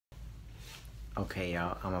Okay,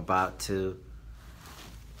 y'all, I'm about to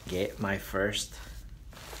get my first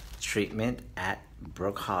treatment at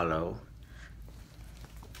Brook Hollow.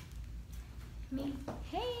 Me.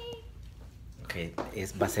 Hey. Okay,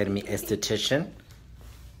 va a ser mi esthetician.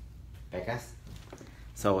 Becas.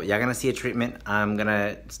 So y'all gonna see a treatment. I'm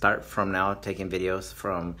gonna start from now taking videos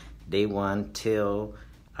from day one till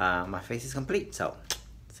my face is complete. So,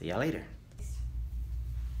 see y'all later.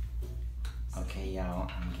 Okay,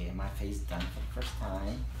 y'all, I'm getting my face done for the first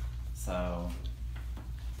time. So,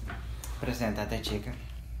 preséntate, chica.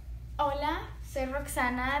 Hola, soy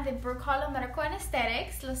Roxana de Brook Hollow Medical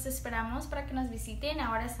Aesthetics. Los esperamos para que nos visiten.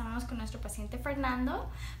 Ahora estamos con nuestro paciente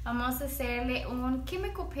Fernando. Vamos a hacerle un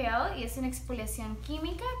chemical peel y es una exfoliación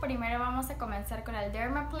química. Primero vamos a comenzar con el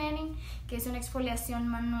derma planning, que es una exfoliación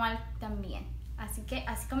manual también. Así que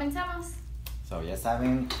así comenzamos. So, ya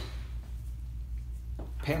saben,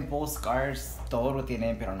 pimples, scars, todo lo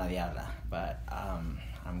tienen, pero nadie habla. But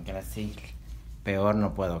I'm gonna see. Peor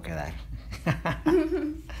no puedo quedar.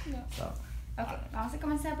 No. So, Ok, vamos a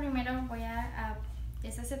comenzar primero. Voy a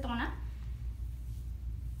esa acetona.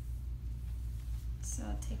 So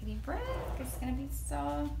take a deep breath, because it's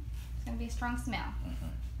gonna be a strong smell.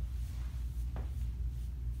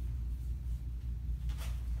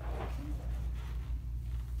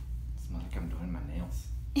 Smells like I'm doing my nails.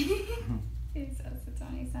 It's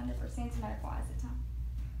acetone, it's 100% medical acetone.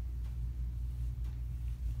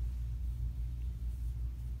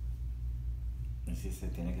 Y si se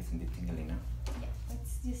tiene que sentir tingling, ¿no? Yeah,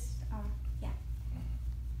 let's just, yeah.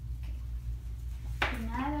 Okay.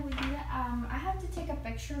 Now that we do that, I have to take a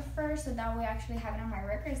picture first so that we actually have it on my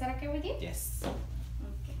record. Is that okay with you? Yes.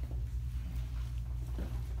 Okay.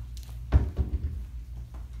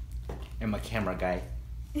 I'm a camera guy.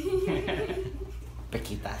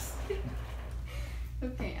 Pequitas.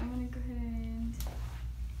 Okay, I'm gonna go ahead and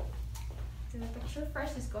do the picture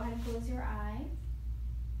first. Just go ahead and close your eyes.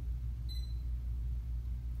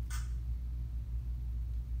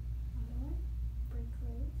 Other one. Break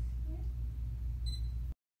close here.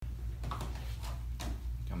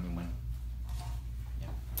 Tell me when. Yeah.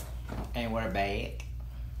 And we're back.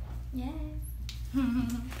 Yes. Okay.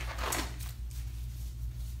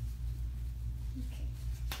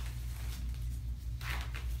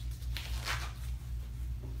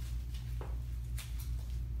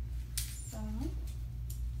 So.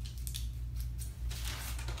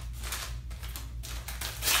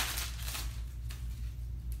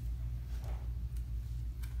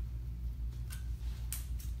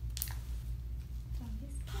 Don't be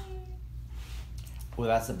scared. Well,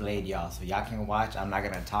 that's a blade, y'all. So y'all can watch. I'm not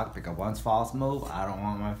gonna talk because once false move, I don't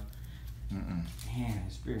want my. Man,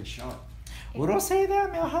 it's very sharp. Well, don't say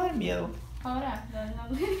that, me va a joder miedo. Ahora, no.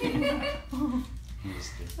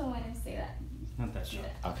 So when I say that. It's not that sharp.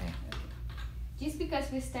 Okay. Just because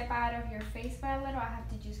we step out of your face by a little, I have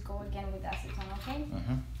to just go again with acetone, okay?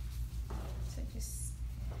 So just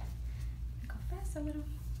go fast a little.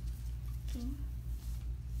 Okay.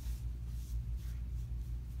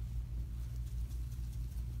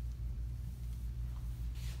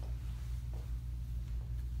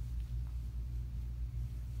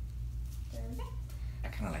 There we go. I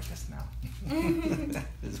kind of like the smell.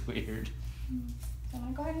 It's weird. So I'm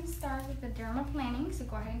gonna go ahead and start with the derma planning. So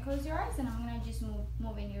go ahead and close your eyes, and I'm gonna just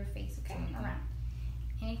move into your face, okay? Around.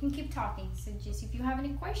 And you can keep talking. So just if you have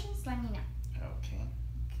any questions, let me know. Okay.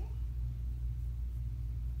 Okay.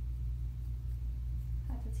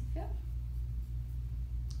 How does it feel?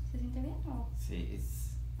 ¿Se siente bien? Oh. See,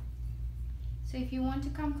 it's. So if you want to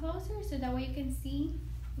come closer, so that way you can see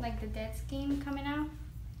like the dead skin coming out.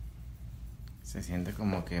 Se siente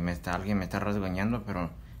como que alguien me está rasguñando, pero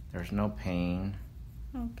there's no pain.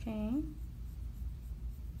 Okay.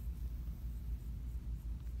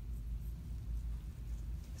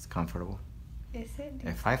 It's comfortable. Is it?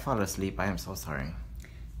 If I fall asleep, I am so sorry.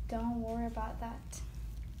 Don't worry about that.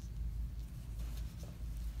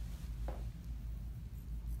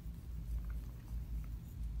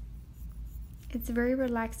 It's very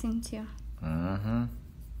relaxing too.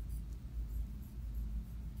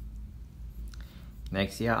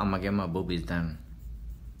 Next year, I'm gonna get my boobies done.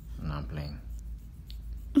 No, I'm playing.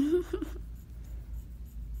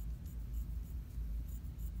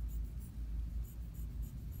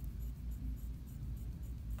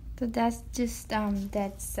 So that's just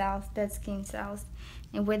dead cells, dead skin cells,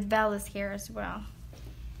 and with vellus hair as well.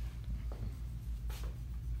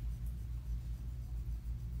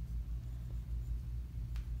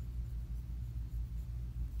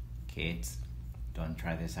 Kids, don't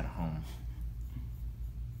try this at home.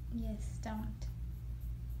 Yes, don't.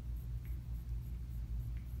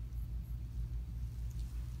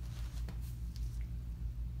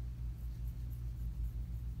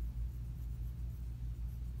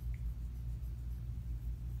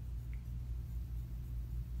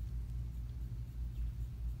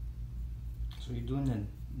 So you're doing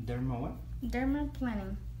the derma what? Derma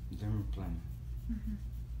planning. Derma plan.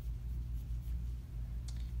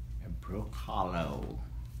 Brook Hollow.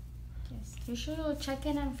 Yes, you should check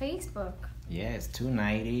it on Facebook. Yes,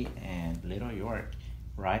 290 and Little York,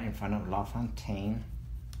 right in front of La Fontaine.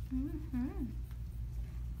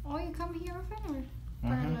 Oh, you come here often or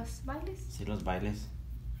para los bailes? Sí, los bailes.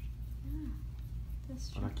 Yeah, that's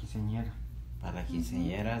true. Para quinceañera. Para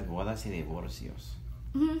quinceañeras, bodas y divorcios.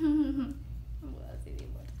 Bodas y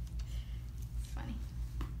divorcios. It's funny.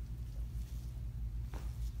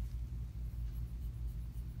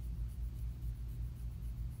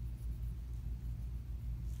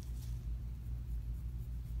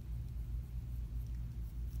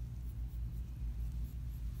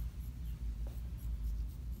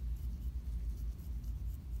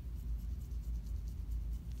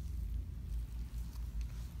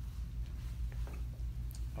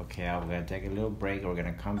 Okay, I'm gonna take a little break. We're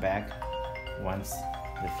gonna come back once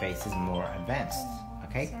the face is more advanced.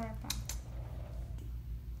 Okay? Sorry about that.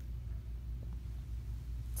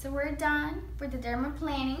 So we're done with the derma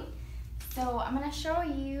planning. So I'm gonna show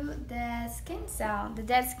you the skin cell, the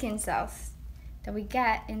dead skin cells that we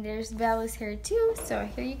got, and there's vellus here too. So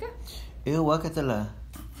here you go. Ew, guácatela.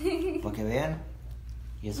 Para que vean.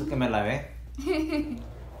 Y eso que me lavé.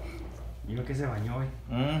 Yo que se bañó hoy.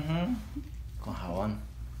 Con jabón.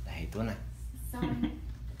 La aceituna. So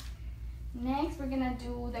next we're gonna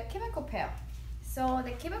do the chemical peel. So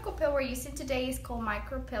the chemical peel we're using today is called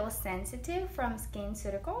Micro Peel Sensitive from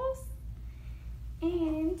SkinCeuticals.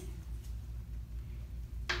 And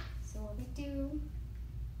so what we do,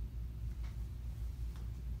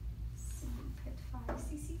 so we put 5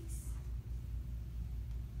 cc's.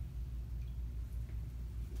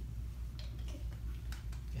 Okay.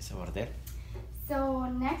 Ese border. So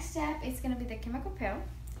next step is gonna be the chemical peel.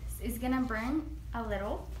 It's gonna burn a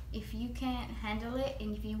little. If you can't handle it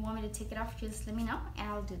and if you want me to take it off, just let me know and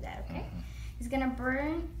I'll do that, okay? It's gonna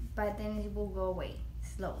burn, but then it will go away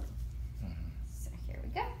slowly. So here we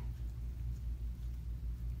go.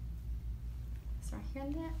 So right here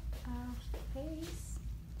on the face.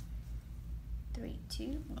 3,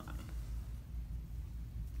 2, 1.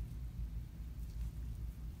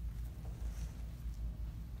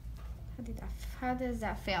 How does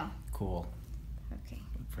that feel? Cool. Okay.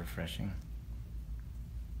 Refreshing.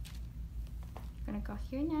 I'm gonna go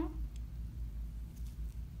here now.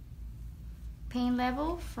 Pain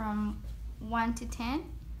level from 1 to 10.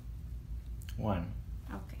 1.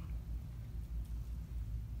 Okay.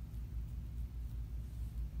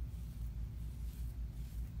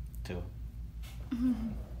 Two. Gonna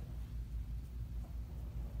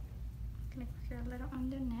go here a little on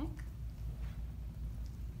the neck.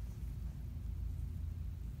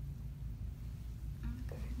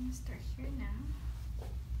 Okay, I'm gonna start here now.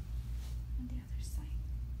 On the other side.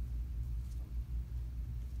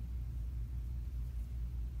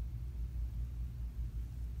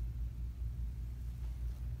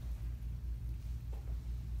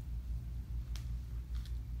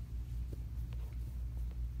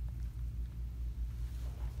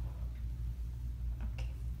 Okay.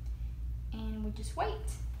 And we just wait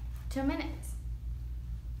 2 minutes.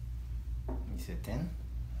 You said 10?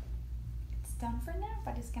 It's done for now,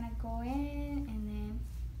 but it's gonna go in and then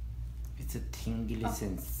It's a tingly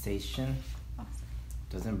sensation. oh, sorry.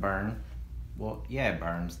 Doesn't burn. Well, yeah, it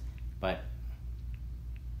burns, but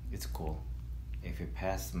it's cool. If it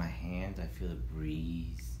passes my hand, I feel a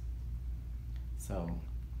breeze. So,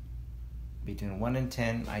 between 1 and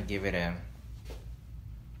 10, I give it a...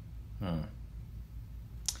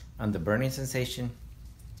 On the burning sensation,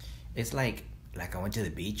 it's like I went to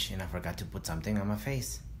the beach and I forgot to put something on my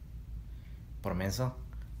face. Por menso.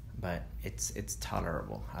 But it's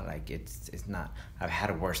tolerable. I like it. It's not. I've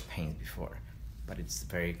had worse pains before, but it's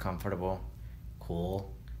very comfortable,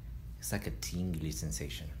 cool. It's like a tingly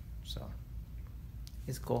sensation. So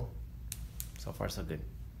it's cool. So far, so good.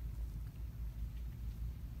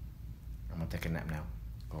 I'm gonna take a nap now.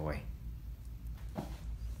 Go away.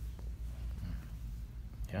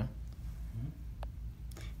 Yeah.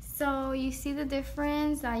 So you see the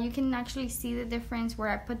difference? You can actually see the difference where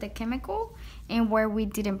I put the chemical and where we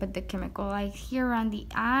didn't put the chemical. Like here on the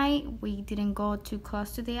eye, we didn't go too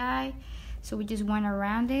close to the eye. So we just went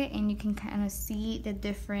around it and you can kind of see the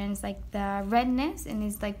difference, like the redness, and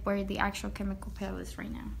it's like where the actual chemical peel is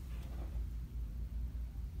right now.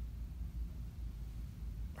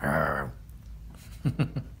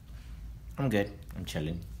 I'm good. I'm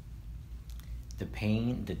chilling. The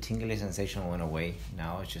pain, the tingly sensation went away.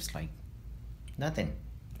 Now it's just like nothing.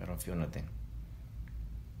 I don't feel nothing.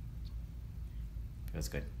 Feels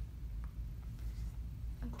good.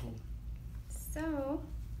 Okay. So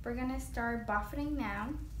we're gonna start buffeting now.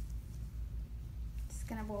 Just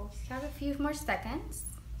gonna have a few more seconds.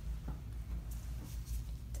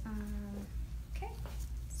 Okay,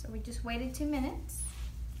 so we just waited 2 minutes.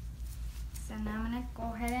 So now I'm gonna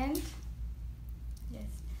go ahead and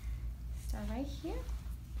just start right here.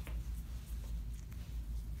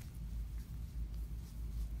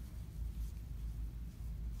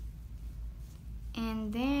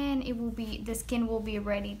 And then the skin will be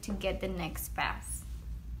ready to get the next pass.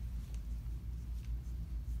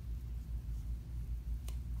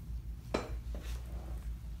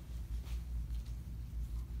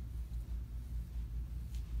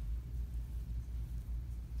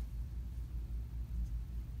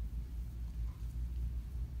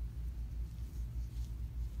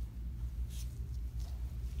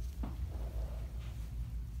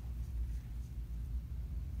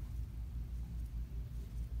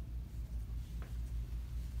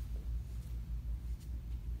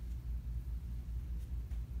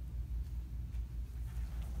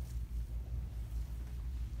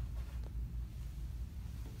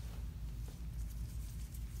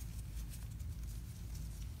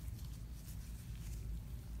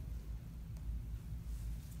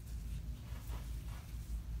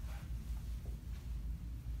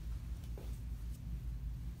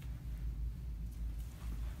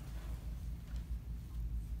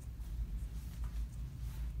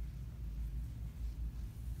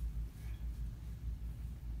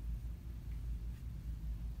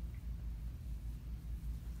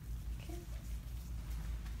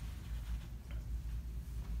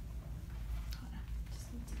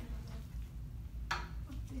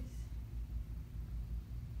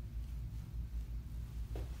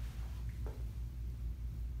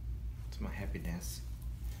 My happiness.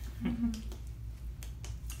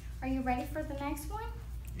 Are you ready for the next one?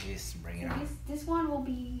 Yes, bring it on. This one will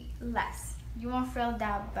be less. You won't feel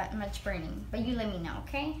that much burning, but you let me know,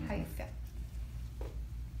 okay? How you feel.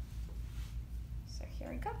 So here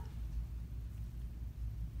we go.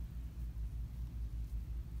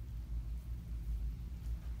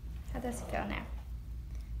 How does it feel now?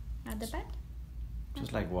 Not that bad?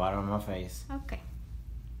 Just like water on my face. Okay.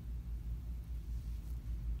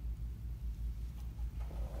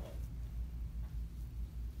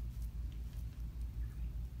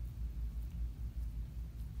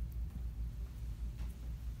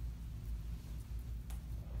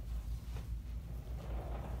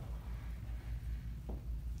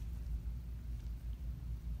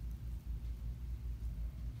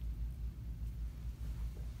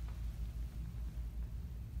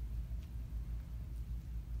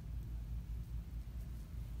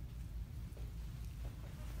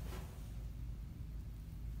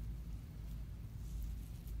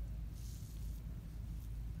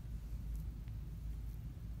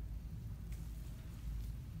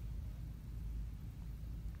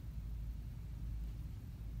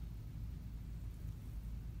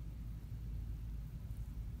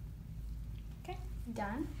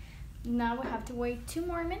 Done. Now we have to wait 2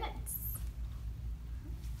 more minutes.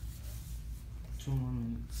 2 more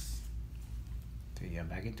minutes. So you're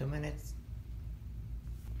back in 2 minutes.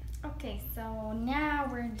 Okay, so now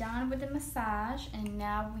we're done with the massage, and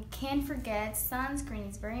now we can't forget sunscreen.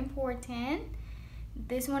 It's very important.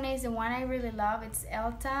 This one is the one I really love. It's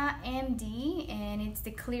Elta MD, and it's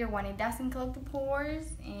the clear one. It doesn't clog the pores,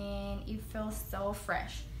 and it feels so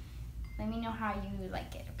fresh. Let me know how you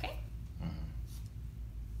like it, okay?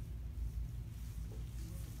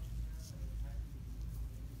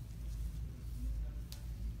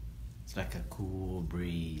 It's like a cool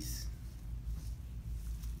breeze.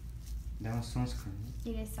 That was sunscreen.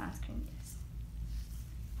 It is sunscreen, yes.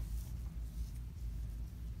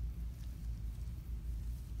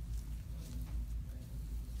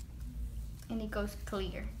 And it goes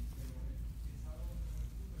clear.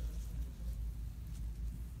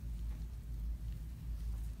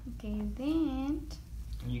 Okay, then.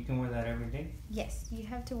 And you can wear that every day? Yes, you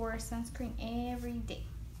have to wear sunscreen every day.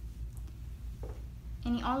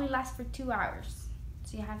 And it only lasts for 2 hours,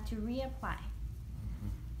 so you have to reapply.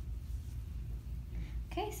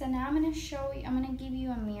 Okay, so now I'm gonna give you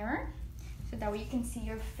a mirror so that way you can see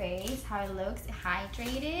your face, how it looks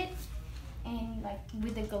hydrated and like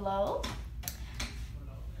with a glow.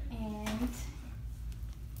 And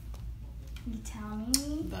you tell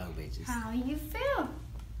me how you feel.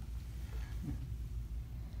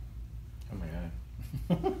 Oh my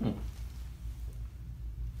god.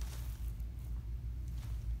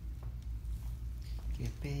 Que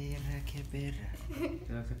perra, que perra. It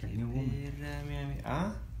looks like a new woman. Perra, mi amiga.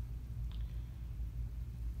 Huh?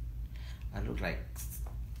 I look like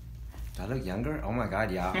Do I look younger? Oh my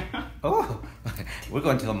God, y'all. Oh, we're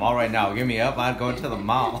going to the mall right now. Give me up. I'm going to the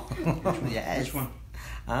mall. Yes. Which one?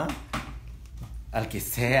 Huh? Al que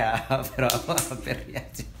sea, pero ya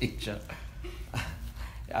te he dicho.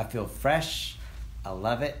 I feel fresh. I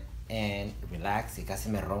love it. And relax. Y casi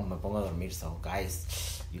me pongo a dormir. So,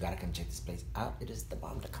 guys, you gotta come check this place out. It is the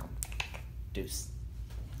bomb to come. Deuce.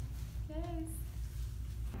 Yes.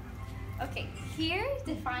 Okay, here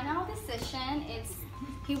the final decision is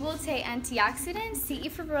he will take antioxidants, CE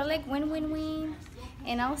ferulic, win,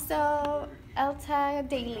 and also Elta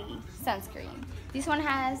Daily sunscreen. This one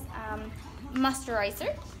has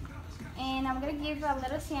moisturizer, and I'm gonna give a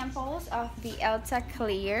little samples of the Elta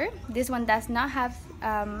Clear. This one does not have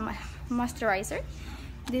moisturizer.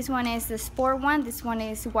 This one is the sport one. This one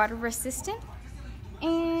is water resistant,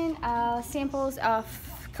 and samples of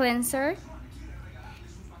cleanser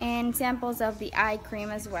and samples of the eye cream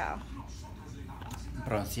as well.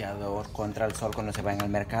 Bronceador contra el sol cuando se vayan al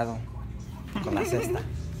mercado con la cesta.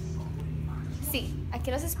 Sí, aquí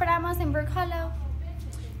los esperamos en Brook Hollow.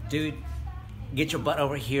 Dude, get your butt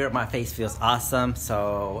over here. My face feels awesome.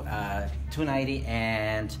 So, $2.90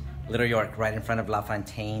 and Little York right in front of La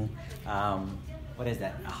Fontaine. What is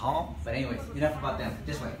that? A hall? But anyways, enough about them.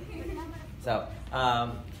 This way. So,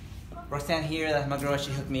 Roxanne here, that's my girl.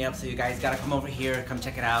 She hooked me up. So you guys gotta come over here, come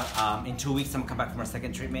check it out. In 2 weeks, I'm gonna come back for my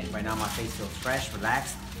second treatment. Right now, my face feels fresh,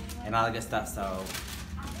 relaxed, and all that good stuff. So